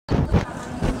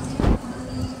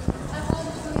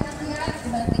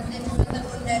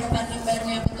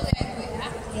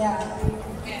Ya.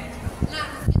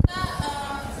 Nah, kita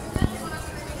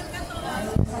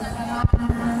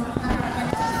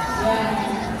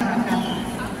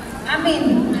Amin.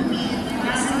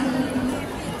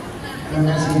 Terima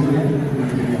kasih.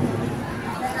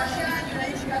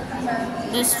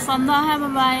 Dus vandaag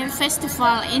hebben wij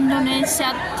festival Indonesia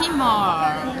Timur.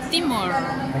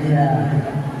 Iya.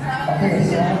 Oke,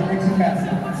 selamat menyaksikan.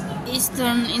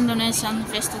 Eastern Indonesian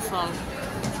Festival.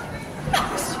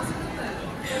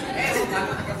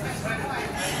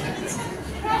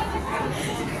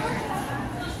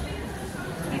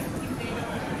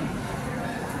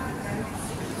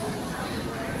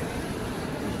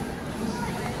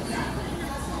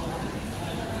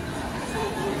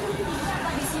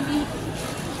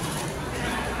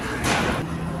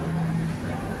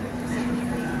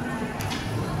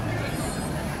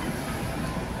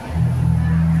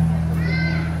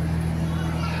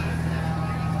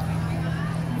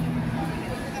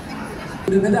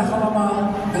 Goedemiddag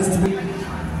allemaal, beste vrienden.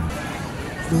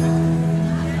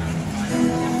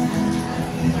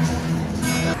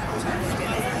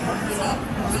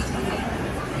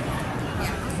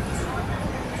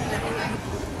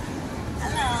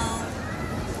 Halo,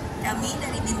 kami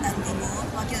dari Bintang Timur,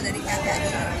 wakil dari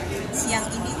KKI, siang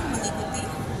ini mengikuti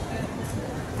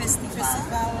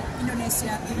Festival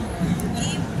Indonesia Timur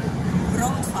di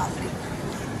Brown Fabrik.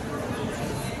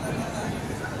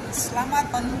 Selamat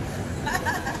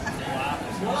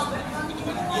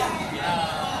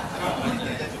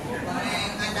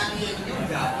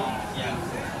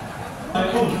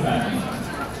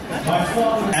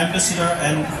Ambassador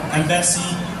and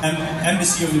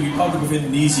Embassy of the Republic of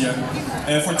Indonesia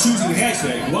for choosing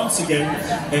Rijswijk once again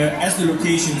as the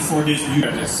location for this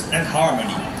uniqueness and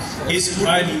harmony is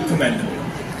highly commendable.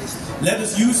 Let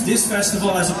us use this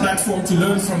festival as a platform to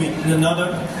learn from one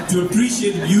another, to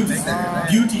appreciate the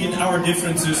beauty in our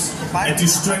differences, and to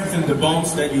strengthen the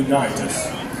bonds that unite us.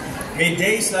 In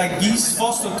days like these,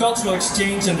 foster cultural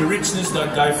exchange and the richness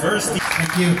that diversity.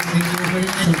 Thank you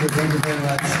very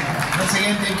much. Once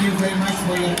again, thank you very much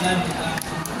for your time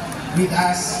with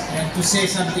us and to say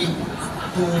something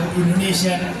to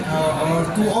Indonesian or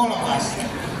to all of us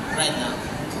right now.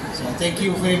 So thank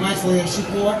you very much for your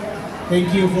support.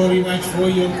 Thank you very much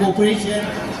for your cooperation,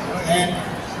 and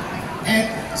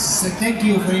thank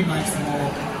you very much for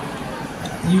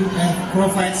you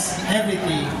provides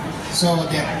everything so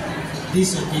that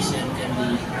this occasion can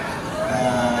be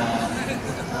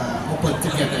open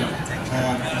together.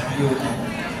 You and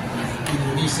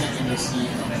Indonesia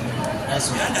Embassy as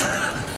well.